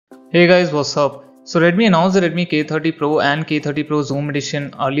Hey guys, what's up? So Redmi announced the Redmi K30 Pro and K30 Pro Zoom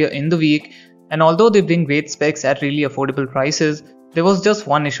Edition earlier in the week, and although they bring great specs at really affordable prices, there was just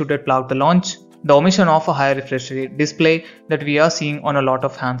one issue that plagued the launch: the omission of a higher refresh rate display that we are seeing on a lot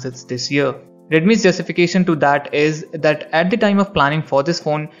of handsets this year. Redmi's justification to that is that at the time of planning for this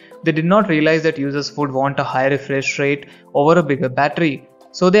phone, they did not realize that users would want a higher refresh rate over a bigger battery.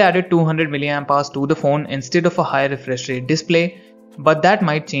 So they added 200 mAh to the phone instead of a higher refresh rate display. But that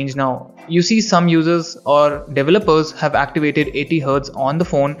might change now. You see, some users or developers have activated 80Hz on the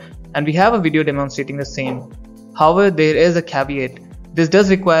phone, and we have a video demonstrating the same. However, there is a caveat. This does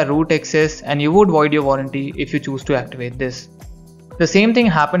require root access, and you would void your warranty if you choose to activate this. The same thing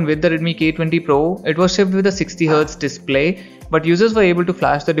happened with the Redmi K20 Pro. It was shipped with a 60Hz display, but users were able to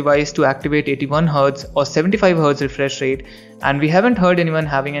flash the device to activate 81Hz or 75Hz refresh rate, and we haven't heard anyone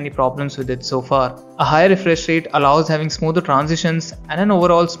having any problems with it so far. A higher refresh rate allows having smoother transitions and an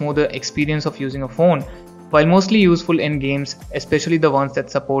overall smoother experience of using a phone, while mostly useful in games, especially the ones that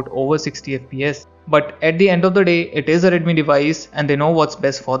support over 60 FPS. But at the end of the day, it is a Redmi device and they know what's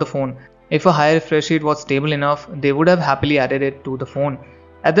best for the phone. If a higher refresh rate was stable enough, they would have happily added it to the phone.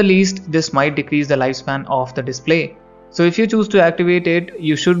 At the least, this might decrease the lifespan of the display. So if you choose to activate it,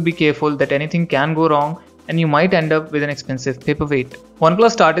 you should be careful that anything can go wrong and you might end up with an expensive paperweight.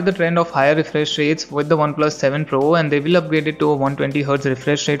 OnePlus started the trend of higher refresh rates with the OnePlus 7 Pro, and they will upgrade it to a 120Hz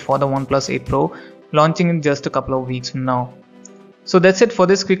refresh rate for the OnePlus 8 Pro, launching in just a couple of weeks from now. So that's it for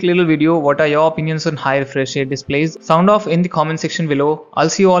this quick little video. What are your opinions on high refresh rate displays? Sound off in the comment section below. I'll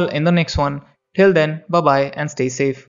see you all in the next one. Till then, bye bye and stay safe.